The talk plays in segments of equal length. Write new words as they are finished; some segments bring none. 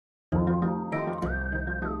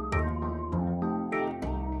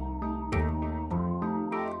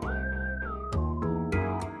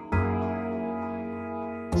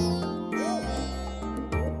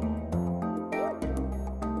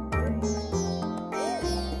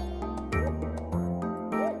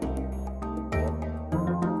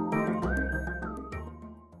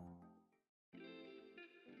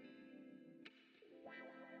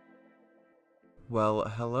Well,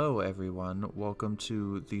 hello everyone. Welcome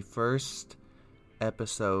to the first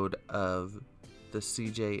episode of the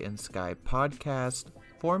CJ and Sky podcast,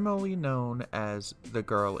 formerly known as the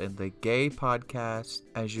Girl in the Gay podcast.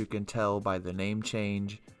 As you can tell by the name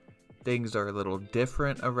change, things are a little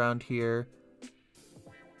different around here.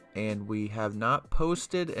 And we have not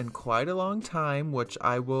posted in quite a long time, which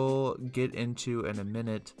I will get into in a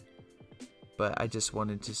minute. But I just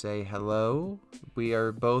wanted to say hello. We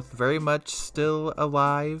are both very much still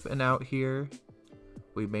alive and out here.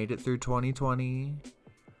 We made it through 2020.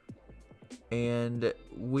 And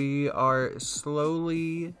we are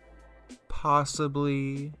slowly,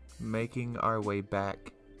 possibly making our way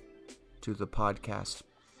back to the podcast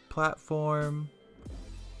platform.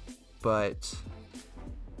 But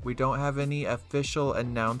we don't have any official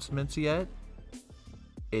announcements yet.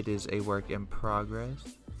 It is a work in progress.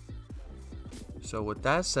 So with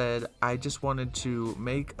that said, I just wanted to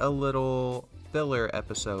make a little filler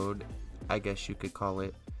episode, I guess you could call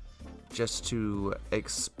it, just to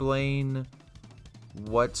explain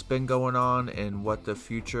what's been going on and what the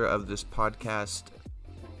future of this podcast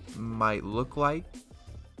might look like.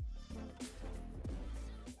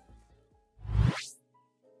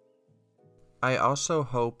 I also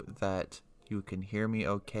hope that you can hear me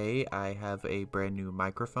okay. I have a brand new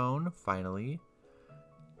microphone, finally.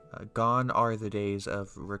 Gone are the days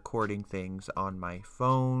of recording things on my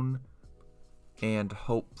phone, and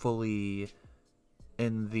hopefully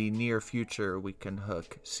in the near future we can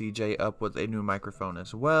hook CJ up with a new microphone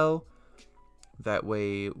as well. That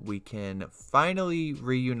way we can finally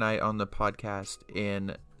reunite on the podcast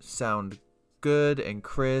and sound good and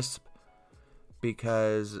crisp,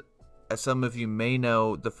 because as some of you may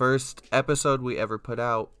know, the first episode we ever put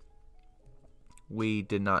out, we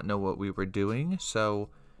did not know what we were doing, so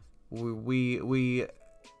we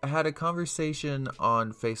had a conversation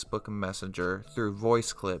on Facebook Messenger through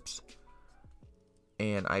voice clips,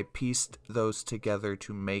 and I pieced those together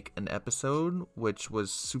to make an episode, which was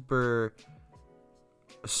super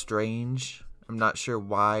strange. I'm not sure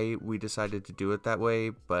why we decided to do it that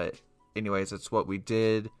way, but anyways, it's what we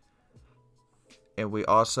did. And we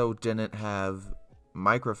also didn't have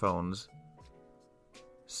microphones,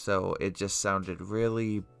 so it just sounded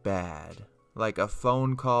really bad. Like a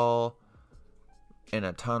phone call in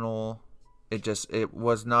a tunnel. It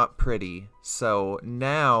was not pretty. So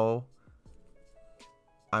now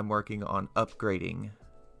I'm working on upgrading.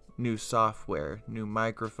 New software, new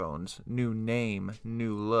microphones, new name,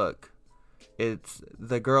 new look. It's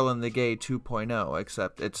the Girl in the Gay 2.0,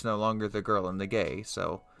 except it's no longer the Girl in the Gay,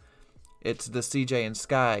 so it's the CJ and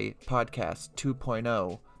Sky podcast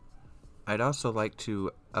 2.0. I'd also like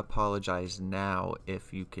to apologize now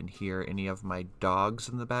if you can hear any of my dogs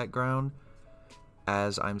in the background,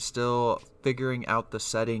 as I'm still figuring out the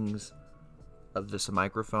settings of this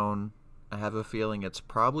microphone. I have a feeling it's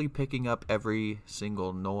probably picking up every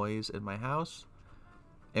single noise in my house,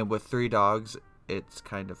 and with 3 dogs, it's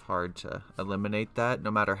kind of hard to eliminate that.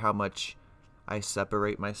 No matter how much I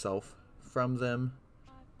separate myself from them,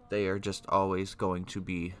 they are just always going to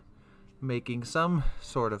be making some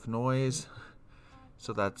sort of noise.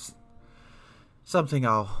 So that's something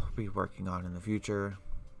I'll be working on in the future.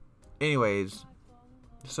 Anyways,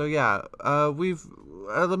 so yeah,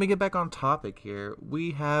 let me get back on topic here.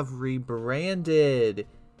 We have rebranded.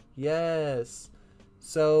 Yes.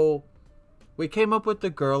 So we came up with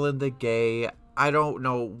the Girl in the Gay. I don't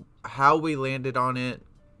know how we landed on it,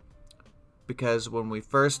 because when we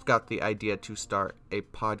first got the idea to start a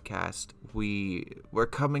podcast, we were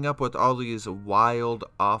coming up with all these wild,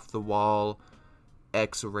 off-the-wall,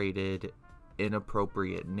 X-rated,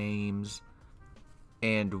 inappropriate names,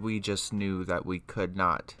 and we just knew that we could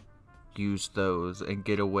not use those and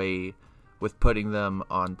get away with putting them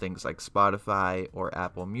on things like Spotify or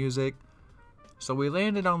Apple Music. So we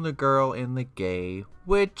landed on the Girl in the Gay,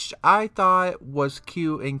 which I thought was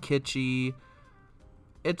cute and kitschy.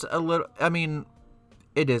 It's a little,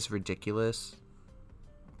 it is ridiculous,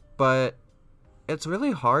 but it's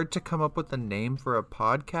really hard to come up with a name for a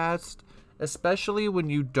podcast, especially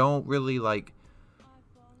when you don't really,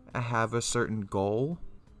 have a certain goal.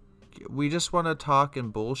 We just want to talk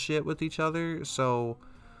and bullshit with each other, so,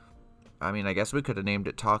 I guess we could have named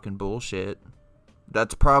it Talkin' Bullshit.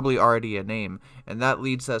 That's probably already a name, and that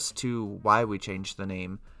leads us to why we changed the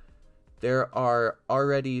name. There are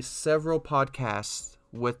already several podcasts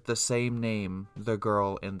with the same name, The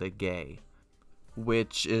Girl in the Gay,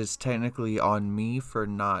 which is technically on me for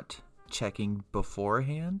not checking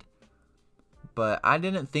beforehand. But I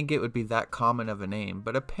didn't think it would be that common of a name.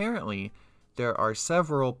 But apparently there are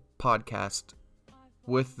several podcasts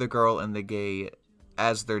with The Girl in the Gay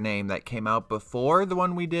as their name that came out before the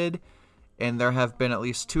one we did, and there have been at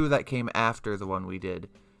least 2 that came after the one we did.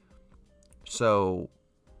 So,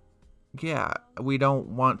 yeah, we don't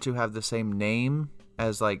want to have the same name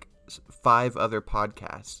as like 5 other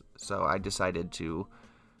podcasts. So I decided to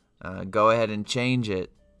go ahead and change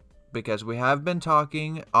it, because we have been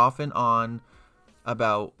talking off and on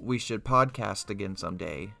about we should podcast again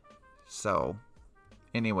someday. So,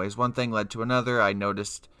 anyways, one thing led to another. I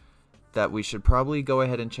noticed that we should probably go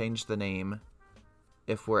ahead and change the name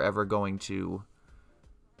if we're ever going to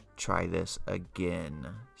try this again.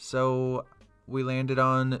 So we landed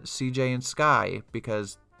on CJ and Sky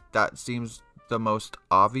because that seems the most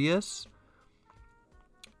obvious,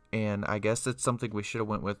 and I guess it's something we should have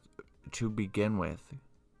went with to begin with.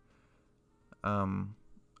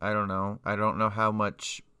 I don't know. I don't know how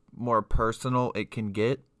much more personal it can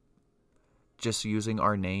get just using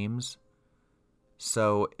our names.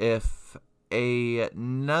 So if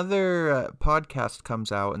another podcast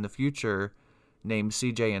comes out in the future named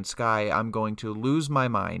CJ and Sky, I'm going to lose my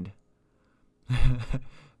mind.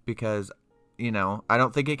 Because, I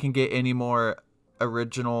don't think it can get any more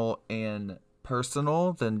original and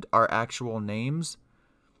personal than our actual names.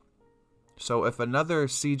 So if another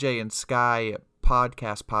CJ and Sky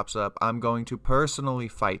podcast pops up, I'm going to personally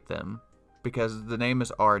fight them, because the name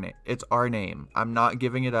is our name. It's our name. I'm not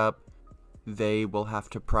giving it up. They will have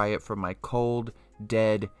to pry it from my cold,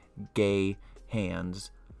 dead, gay hands.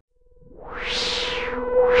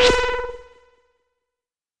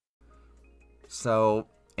 So,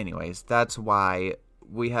 anyways, that's why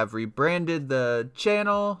we have rebranded the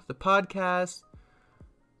channel, the podcast,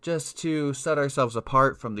 just to set ourselves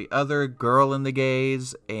apart from the other Girl in the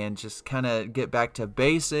Gays and just kind of get back to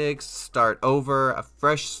basics, start over, a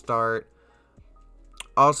fresh start.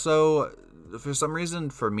 Also, for some reason,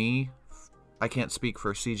 for me, I can't speak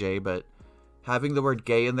for CJ, but having the word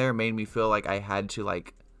gay in there made me feel like I had to as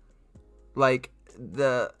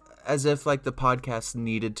if the podcast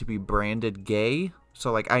needed to be branded gay.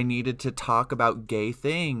 So I needed to talk about gay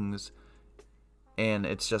things. And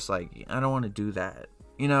it's just I don't want to do that.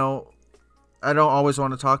 I don't always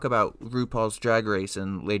want to talk about RuPaul's Drag Race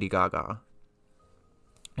and Lady Gaga.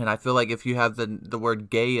 And I feel like if you have the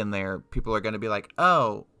word gay in there, people are going to be like,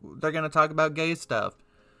 oh, they're going to talk about gay stuff.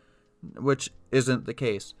 Which isn't the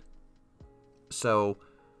case. So,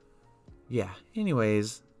 yeah.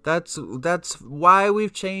 Anyways, that's why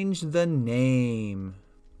we've changed the name.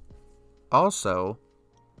 Also,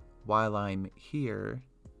 while I'm here,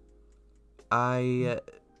 I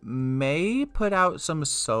may put out some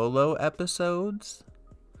solo episodes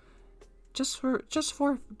just for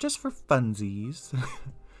funsies.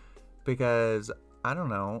 Because I don't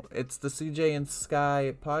know, it's the CJ and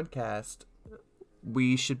Sky podcast.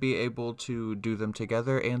 We should be able to do them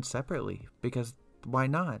together and separately, because why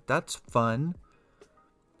not? That's fun.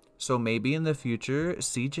 So maybe in the future,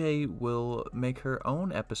 CJ will make her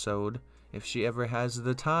own episode if she ever has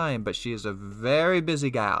the time, but she is a very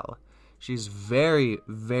busy gal. She's very,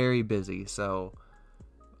 very busy, so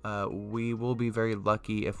we will be very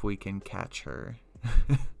lucky if we can catch her.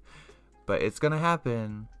 But it's gonna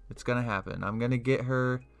happen. It's gonna happen. I'm gonna get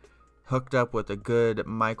her hooked up with a good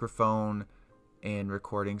microphone and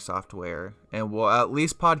recording software, and we'll at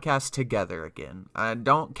least podcast together again. I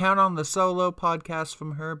don't count on the solo podcast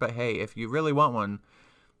from her, but hey, if you really want one,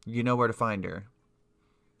 you know where to find her.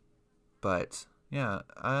 But yeah,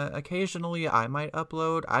 occasionally I might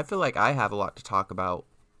upload. I feel like I have a lot to talk about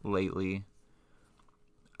lately.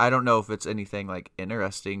 I don't know if it's anything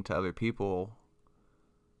interesting to other people,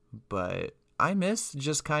 but I miss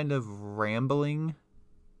just kind of rambling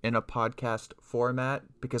in a podcast format,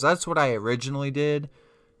 because that's what I originally did.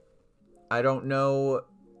 I don't know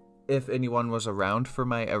if anyone was around for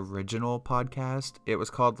my original podcast. It was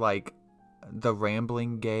called The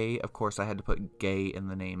Rambling Gay. Of course, I had to put gay in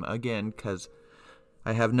the name again, because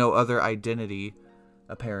I have no other identity,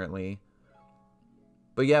 apparently.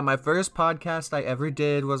 But yeah, my first podcast I ever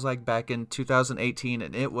did was back in 2018,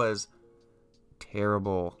 and it was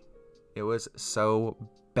terrible. It was so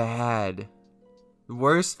bad.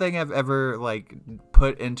 Worst thing I've ever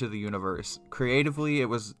put into the universe. Creatively, it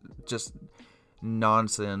was just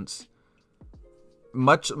nonsense.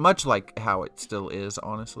 Much like how it still is,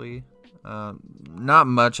 honestly. Not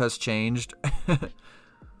much has changed.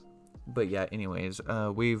 But yeah, anyways,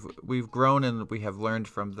 we've grown and we have learned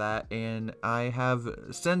from that, and I have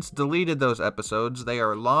since deleted those episodes. They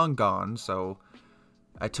are long gone, so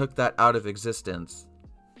I took that out of existence.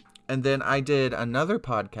 And then I did another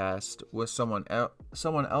podcast with someone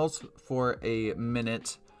else for a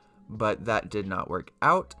minute, but that did not work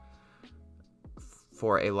out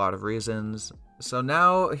for a lot of reasons. So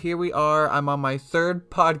now here we are. I'm on my third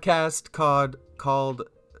podcast called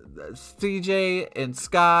CJ and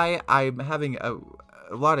Sky. I'm having a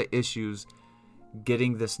lot of issues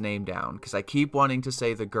getting this name down because I keep wanting to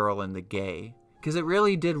say the girl and the gay because it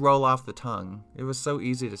really did roll off the tongue. It was so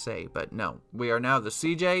easy to say, but no. We are now the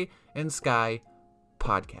CJ and Sky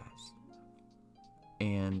podcast.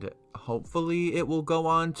 And hopefully it will go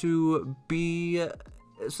on to be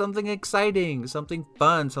something exciting, something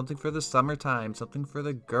fun, something for the summertime, something for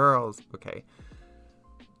the girls. Okay.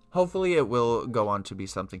 Hopefully it will go on to be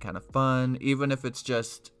something kind of fun, even if it's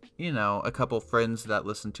just, a couple friends that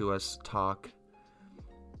listen to us talk.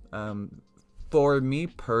 For me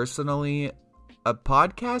personally, a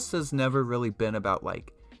podcast has never really been about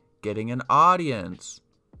like getting an audience.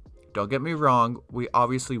 Don't get me wrong, we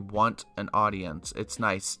obviously want an audience. It's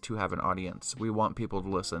nice to have an audience. We want people to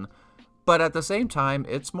listen. But at the same time,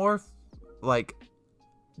 it's more like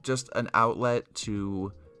just an outlet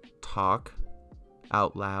to talk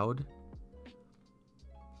out loud.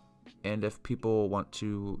 And if people want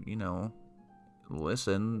to,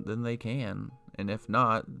 listen, then they can. And if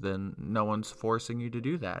not, then no one's forcing you to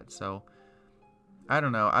do that. So, I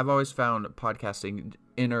don't know. I've always found podcasting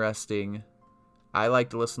interesting. I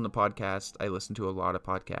like to listen to podcasts. I listen to a lot of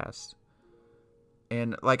podcasts.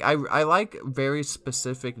 And like I like very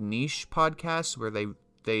specific niche podcasts where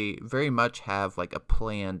they very much have like a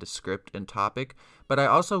planned script and topic. But I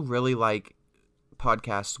also really like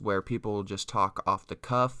podcasts where people just talk off the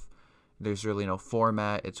cuff. There's really no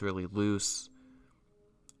format. It's really loose.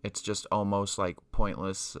 It's just almost like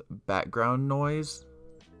pointless background noise.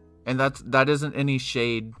 And that isn't any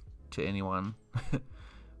shade to anyone.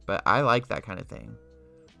 But I like that kind of thing.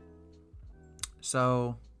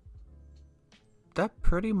 So that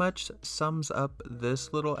pretty much sums up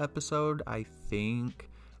this little episode, I think.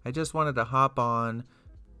 I just wanted to hop on,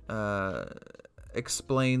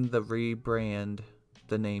 explain the rebrand,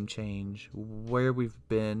 the name change, where we've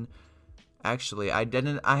been. Actually, I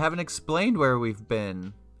haven't explained where we've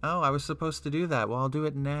been. Oh, I was supposed to do that. Well, I'll do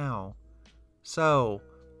it now. So,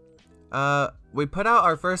 we put out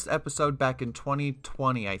our first episode back in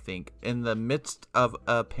 2020, I think, in the midst of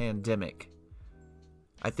a pandemic.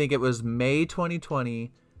 I think it was May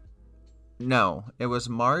 2020. No, it was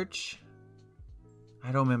March.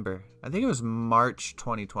 I don't remember. I think it was March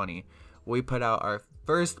 2020. We put out our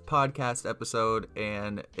first podcast episode,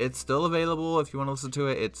 and it's still available if you want to listen to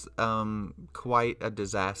it. It's quite a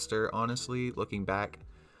disaster, honestly, looking back.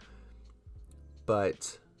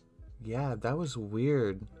 But yeah, that was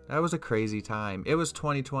weird. That was a crazy time. It was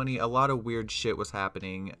 2020. A lot of weird shit was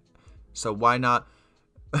happening. So why not?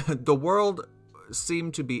 The world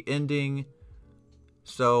seemed to be ending.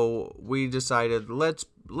 So we decided let's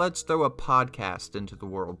throw a podcast into the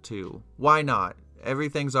world too. Why not?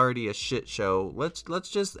 Everything's already a shit show. Let's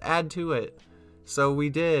just add to it. So we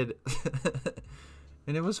did.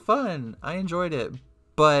 And it was fun. I enjoyed it.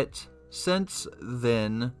 But since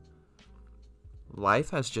then, life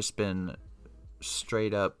has just been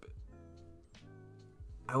straight up,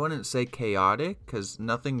 I wouldn't say chaotic, because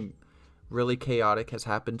nothing really chaotic has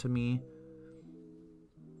happened to me.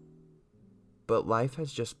 But life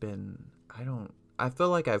has just been, I feel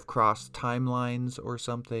like I've crossed timelines or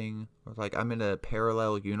something. Or like I'm in a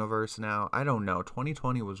parallel universe now. I don't know.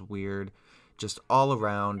 2020 was weird. Just all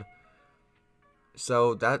around.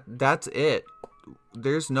 So that's it.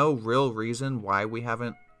 There's no real reason why we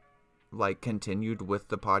haven't continued with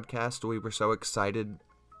the podcast. We were so excited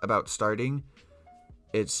about starting.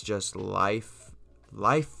 It's just life.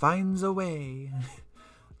 Life finds a way.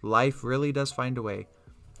 Life really does find a way.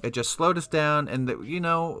 It just slowed us down, and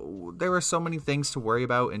there were so many things to worry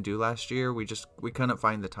about and do last year. We couldn't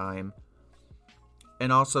find the time.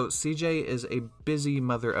 And also, CJ is a busy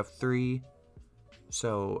mother of 3,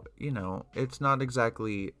 so it's not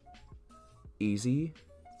exactly easy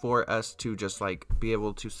for us to just be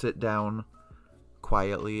able to sit down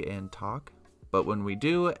quietly and talk. But when we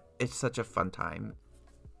do, it's such a fun time.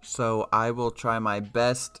 So I will try my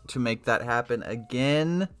best to make that happen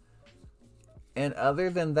again. And other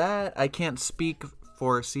than that, I can't speak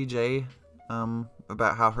for CJ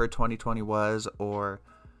about how her 2020 was or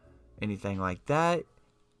anything like that.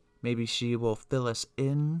 Maybe she will fill us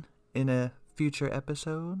in a future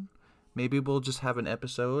episode. Maybe we'll just have an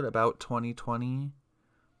episode about 2020.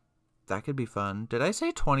 That could be fun. Did I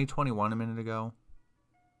say 2021 a minute ago?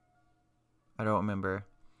 I don't remember.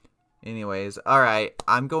 Anyways, alright.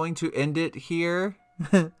 I'm going to end it here.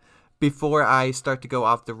 Before I start to go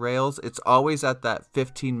off the rails. It's always at that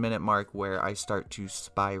 15-minute mark where I start to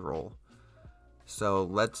spiral. So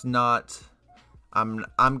let's not... I'm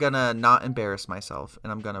gonna not embarrass myself,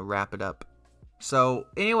 and I'm gonna wrap it up So,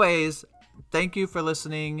 anyways, thank you for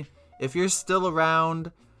listening. If you're still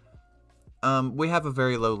around, we have a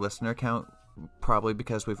very low listener count, probably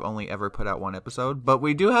because we've only ever put out one episode, but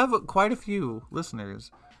we do have quite a few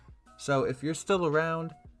listeners. So if you're still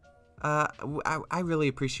around, I really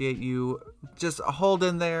appreciate you. Just hold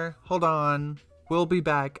in there. Hold on. We'll be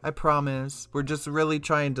back. I promise. We're just really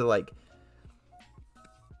trying to, like,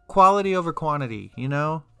 quality over quantity, you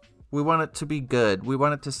know? We want it to be good. We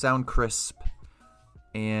want it to sound crisp.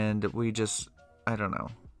 And we just, I don't know.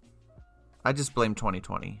 I just blame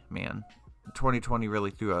 2020, man. 2020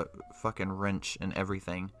 really threw a fucking wrench in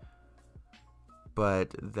everything. But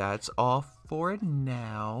that's all for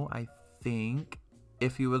now, I think.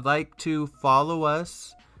 If you would like to follow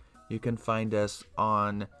us, you can find us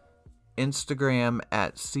on Instagram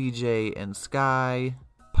at CJ and Sky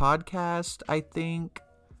Podcast, I think.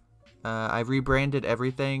 I've rebranded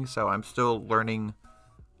everything, so I'm still learning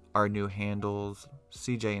our new handles.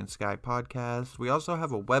 CJ and Sky Podcast. We also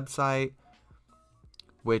have a website,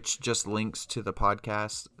 which just links to the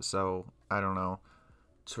podcast, so I don't know.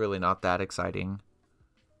 It's really not that exciting.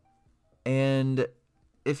 And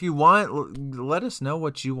if you want, let us know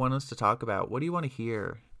what you want us to talk about. What do you want to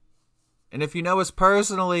hear? And if you know us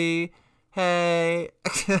personally, hey.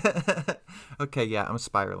 Okay, yeah, I'm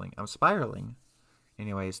spiraling.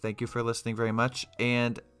 Anyways, thank you for listening very much,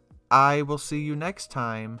 and I will see you next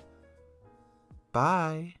time.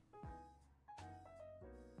 Bye.